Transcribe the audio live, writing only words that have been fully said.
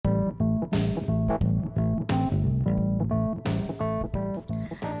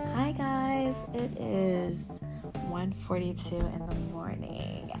9:42 in the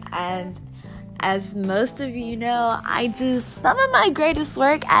morning, and as most of you know, I do some of my greatest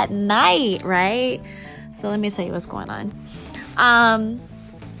work at night, right? So let me tell you what's going on.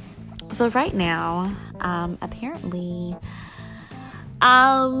 So right now, apparently,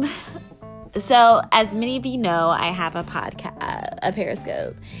 so as many of you know, I have a podcast, a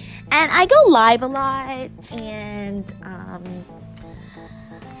Periscope, and I go live a lot, and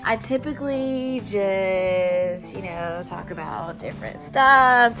I typically just, talk about different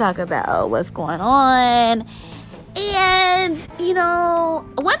stuff, talk about what's going on. And,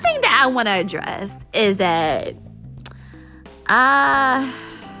 one thing that I want to address is that, how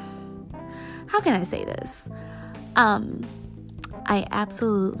can I say this? I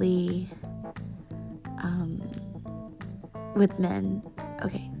absolutely, with men,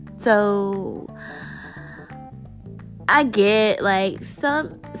 okay, so I get, like,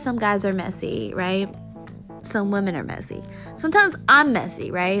 some guys are messy, right? Some women are messy. Sometimes I'm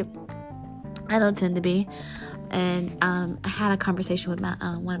messy, right? I don't tend to be. And I had a conversation with my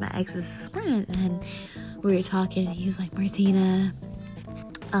one of my exes this morning, and we were talking, and he was like, Martina,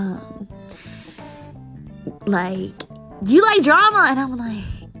 like, do you like drama? And I'm like,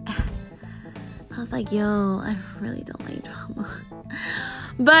 I was like, yo, I really don't like drama.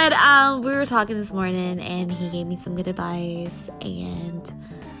 But we were talking this morning, and he gave me some good advice, and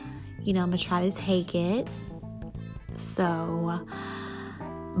I'm gonna try to take it. So,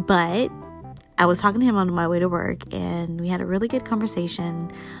 but I was talking to him on my way to work, and we had a really good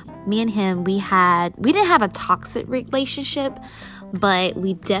conversation. Me and him, we didn't have a toxic relationship, but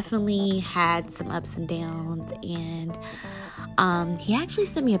we definitely had some ups and downs. And he actually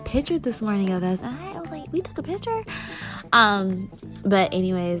sent me a picture this morning of us, and I was like, we took a picture. But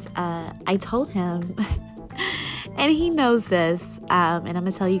anyways, I told him, and he knows this, and I'm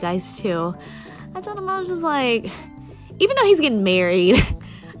gonna tell you guys too. I told him, I was just like, even though he's getting married,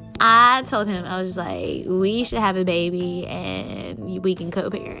 I told him, I was just like, we should have a baby, and we can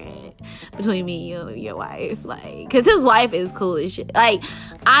co-parent between me and your wife, like, cause his wife is cool as shit. Like,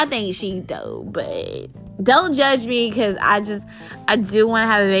 I think she dope, but don't judge me, because I do want to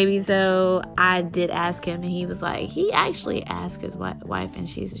have a baby. So I did ask him, and he was like, he actually asked his wife, and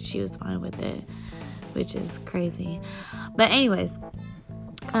she was fine with it, which is crazy. But anyways,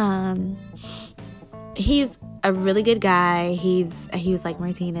 he's a really good guy. He was like,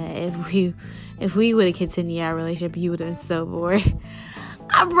 Martina, if we would have continued our relationship, you would have been so bored.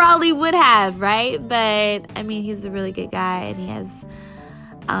 I probably would have, right? But I mean, he's a really good guy, and he has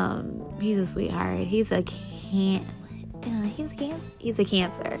he's a sweetheart. He's a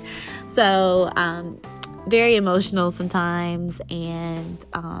Cancer. So, very emotional sometimes. And,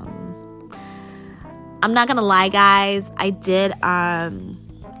 I'm not gonna lie, guys. I did,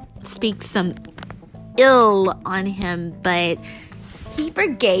 speak some ill on him, but he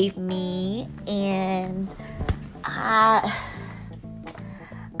forgave me. And I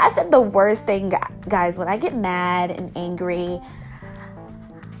said the worst thing, guys. When I get mad and angry,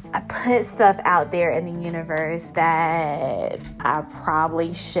 I put stuff out there in the universe that I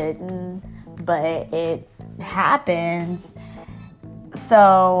probably shouldn't, but it happens.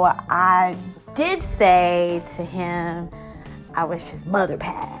 So I did say to him, I wish his mother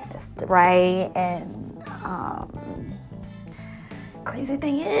passed, right? And crazy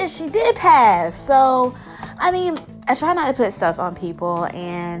thing is, she did pass. So, I mean, I try not to put stuff on people,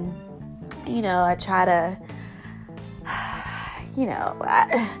 and I try to,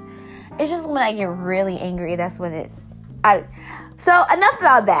 it's just when I get really angry, that's when so enough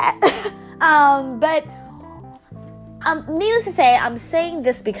about that. But needless to say, I'm saying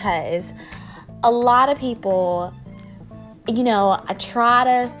this because a lot of people, I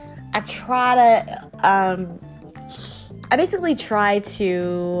basically try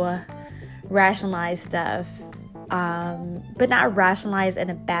to rationalize stuff, but not rationalize in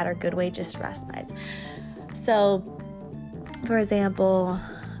a bad or good way, just rationalize. So, for example,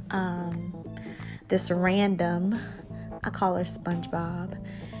 this random, I call her SpongeBob.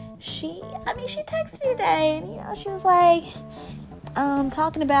 She texted me today, and she was like,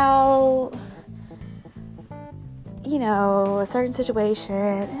 talking about, a certain situation,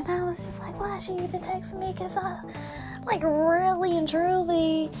 and I was just like, why is she even texting me? Because I, really and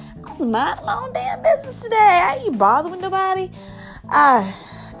truly, I was minding my own damn business today. I ain't bothered with nobody. I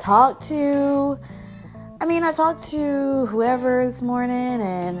talked to whoever this morning,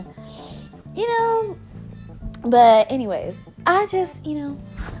 and, but anyways, I just, I'm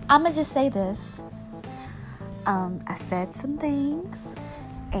going to just say this. I said some things,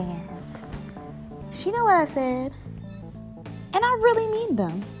 and she know what I said, and I really mean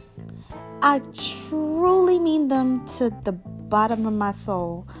them. I truly mean them to the bottom of my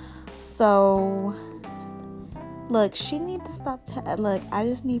soul. So, look, she needs to stop. Look, I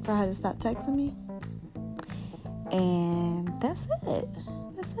just need for her to stop texting me. And that's it.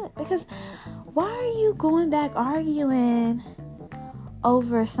 That's it. Because why are you going back arguing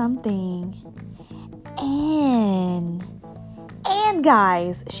over something? And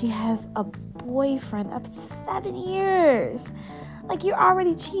guys, she has a boyfriend of 7 years. Like, you're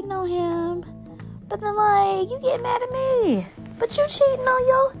already cheating on him. But then, like, you get mad at me. But you cheating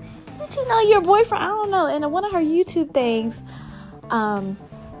on your boyfriend. I don't know. And one of her YouTube things,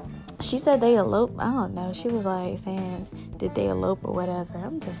 she said they eloped. I don't know. She was like saying, did they elope or whatever.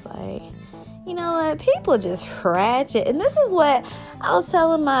 I'm just like, you know what? People just ratchet. And this is what I was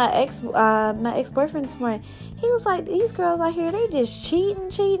telling my ex-boyfriend this morning. He was like, these girls out here, they just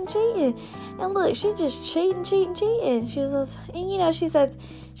cheating. And look, she just cheating. She was, and you know, she said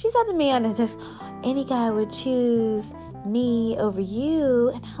to me on this, any guy would choose me over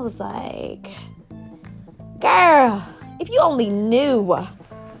you. And I was like, girl, if you only knew,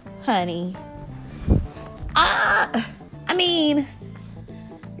 honey. I mean,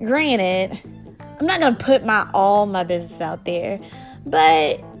 granted, I'm not gonna put all my business out there,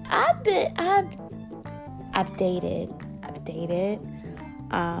 but I've dated,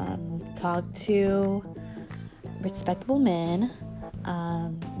 talked to respectable men,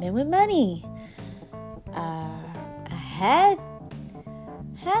 men with money. I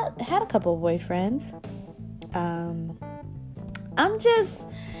had a couple of boyfriends. I'm just,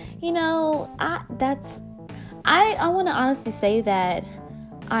 you know, I want to honestly say that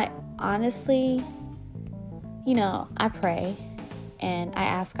I honestly, you know, I pray and I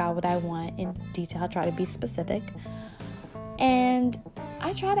ask God what I want in detail. I try to be specific. And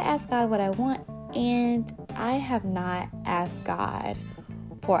I try to ask God what I want. And I have not asked God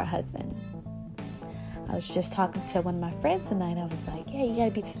for a husband. I was just talking to one of my friends tonight. I was like, yeah, you got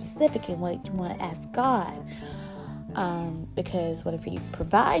to be specific in what you want to ask God. Because whatever He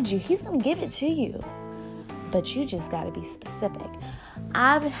provides you, He's going to give it to you. But you just got to be specific.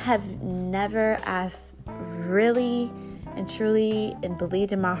 I have never asked really and truly and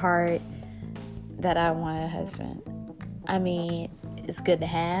believed in my heart that I want a husband. I mean, it's good to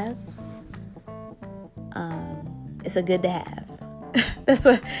have. It's a good to have. That's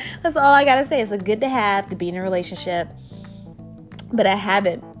all I gotta say. It's a good to have, to be in a relationship. But I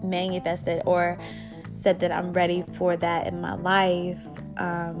haven't manifested or said that I'm ready for that in my life.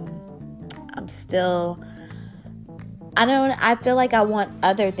 I'm still, I feel like I want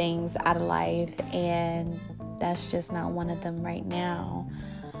other things out of life, and that's just not one of them right now.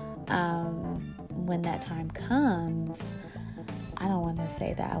 When that time comes, I don't want to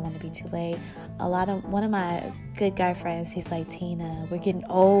say that I want to be too late. One of my good guy friends, he's like, Tina, we're getting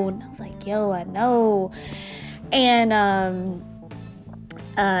old. And I was like, yo, I know. And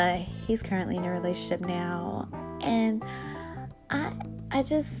he's currently in a relationship now. And I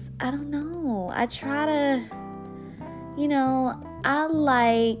don't know. I try to, you know,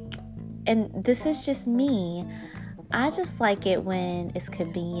 and this is just me, I just like it when it's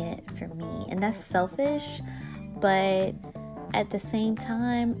convenient for me. And that's selfish, but at the same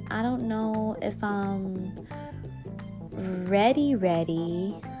time, I don't know if I'm ready.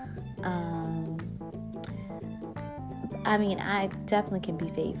 I mean, I definitely can be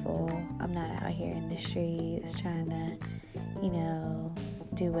faithful. I'm not out here in the streets trying to, you know,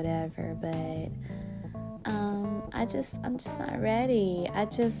 do whatever, but I'm just not ready. I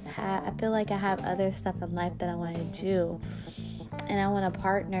feel like I have other stuff in life that I want to do, and I want a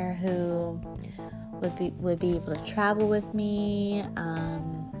partner who would be able to travel with me,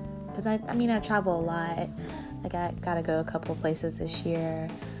 because I travel a lot. Like, I gotta go a couple of places this year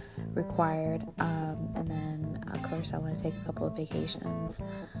required, and then of course I want to take a couple of vacations,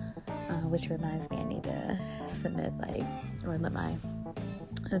 which reminds me I need to submit or let my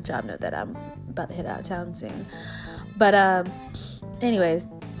job know that I'm about to head out of town soon. But anyways,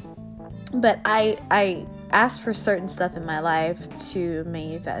 but I asked for certain stuff in my life to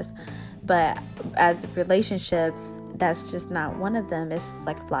manifest. But as relationships, that's just not one of them. It's just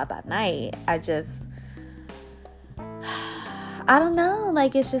like a fly by night. I don't know.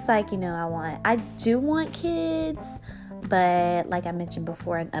 Like, it's just like, you know, I do want kids. But like I mentioned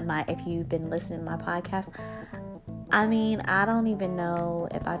before, if you've been listening to my podcast, I mean, I don't even know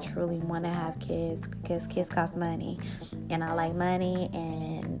if I truly want to have kids, because kids cost money. And I like money.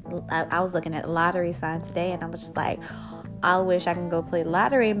 And I was looking at a lottery sign today, and I was just like, I wish I can go play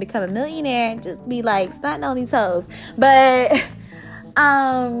lottery and become a millionaire and just be like snotting on these hoes. But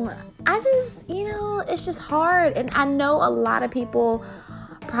I just, you know, it's just hard. And I know a lot of people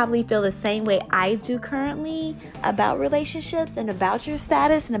probably feel the same way I do currently about relationships and about your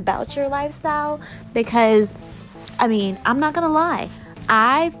status and about your lifestyle. Because, I mean, I'm not gonna lie.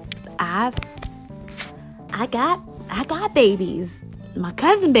 I got babies. My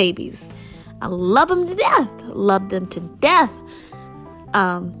cousin babies. I love them to death. Love them to death.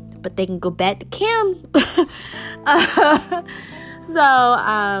 But they can go back to Kim.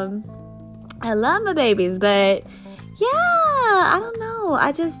 I love my babies, but yeah, I don't know.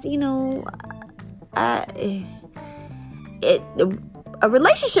 I just, a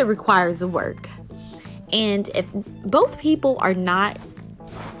relationship requires the work. And if both people are not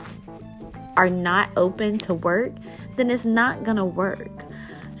open to work, then it's not gonna work.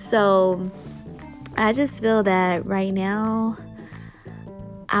 So I just feel that right now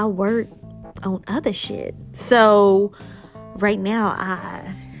I work on other shit. So right now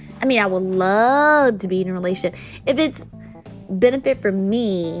I would love to be in a relationship if it's benefit for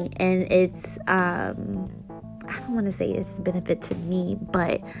me, and it's I don't want to say it's benefit to me,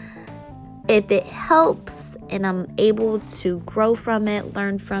 but if it helps and I'm able to grow from it,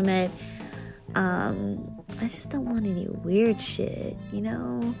 learn from it, I just don't want any weird shit,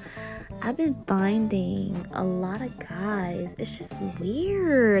 I've been finding a lot of guys, it's just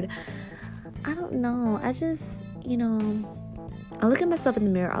weird. I don't know. I just, I look at myself in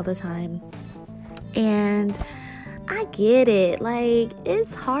the mirror all the time, and I get it. Like,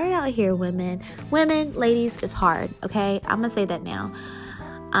 it's hard out here, women, ladies, it's hard. Okay. I'm gonna say that now.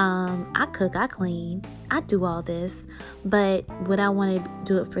 I cook, I clean, I do all this, but would I want to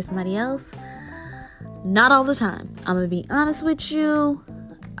do it for somebody else? Not all the time. I'm gonna be honest with you.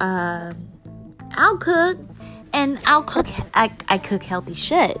 I'll cook, and I cook healthy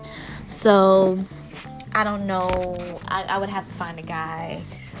shit. So I don't know. I would have to find a guy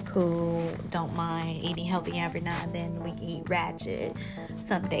who don't mind eating healthy every now and then. We can eat ratchet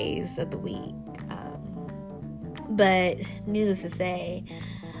some days of the week. But needless to say,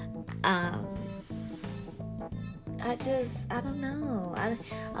 I don't know.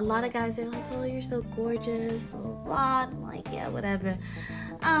 A lot of guys are like, oh, you're so gorgeous, blah, blah, blah. I'm like, yeah, whatever.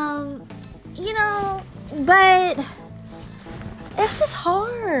 But it's just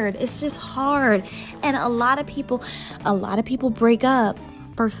hard. And a lot of people break up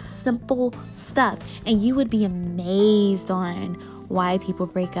for simple stuff. And you would be amazed on why people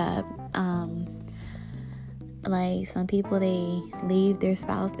break up. Like, some people, they leave their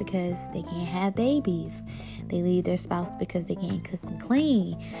spouse because they can't have babies. They leave their spouse because they can't cook and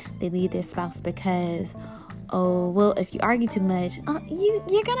clean. They leave their spouse because, oh, well, if you argue too much,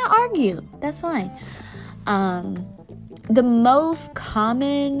 you're gonna argue. That's fine. The most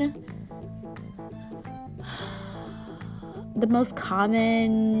common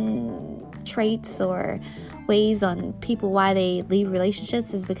traits or ways on people why they leave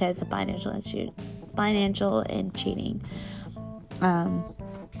relationships is because of financial and cheating.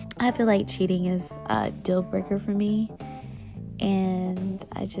 I feel like cheating is a deal breaker for me, and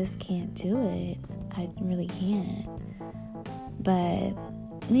I just can't do it. I really can't. But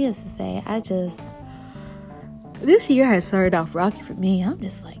needless to say, this year has started off rocky for me. I'm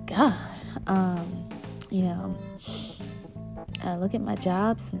just like, God, I look at my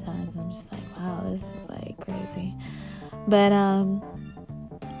job sometimes and I'm just like, wow, this is like crazy. But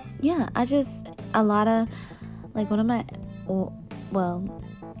yeah, a lot of my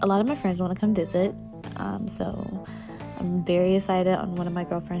friends want to come visit. So I'm very excited on one of my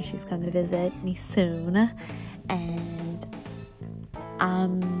girlfriends. She's coming to visit me soon. And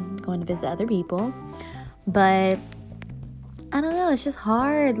I'm going to visit other people. But I don't know, it's just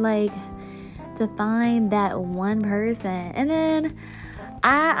hard, like, to find that one person. And then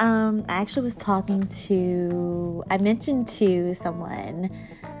I actually was I mentioned to someone,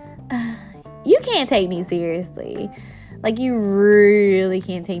 you can't take me seriously. Like, you really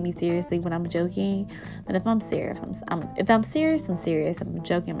can't take me seriously when I'm joking. But if I'm serious, if I'm serious, I'm serious. If I'm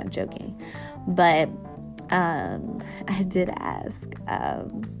joking. But I did ask,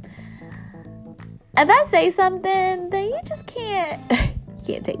 if I say something, then you just can't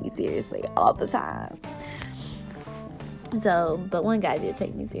take me seriously all the time. So, but one guy did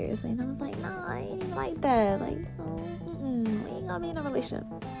take me seriously, and I was like, no, I ain't even like that. Like, we ain't gonna be in a relationship.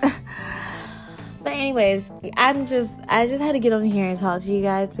 But anyways, I just had to get on here and talk to you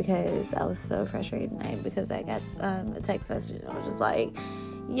guys because I was so frustrated tonight because I got a text message and I was just like,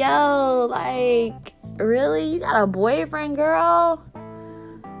 yo, like, really? You got a boyfriend, girl?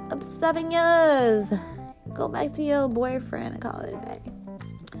 Of 7 years. Go back to your boyfriend and call it a day.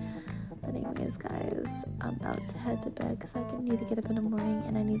 But anyways, guys, I'm about to head to bed because I need to get up in the morning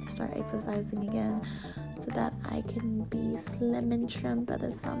and I need to start exercising again. so that I can be slim and trim for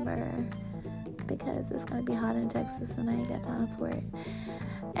the summer, because it's going to be hot in Texas and I ain't got time for it.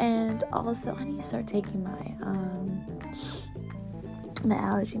 And also, I need to start taking my the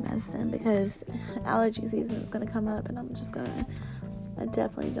allergy medicine, because allergy season is going to come up, and I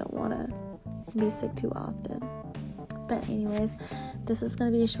definitely don't want to be sick too often. But anyways, this is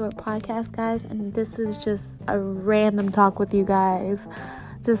going to be a short podcast, guys, and this is just a random talk with you guys,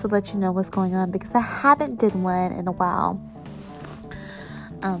 just to let you know what's going on, because I haven't did one in a while.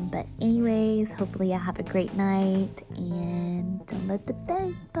 But anyways, hopefully I have a great night, and don't let the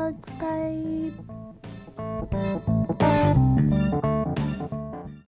bed bugs bite.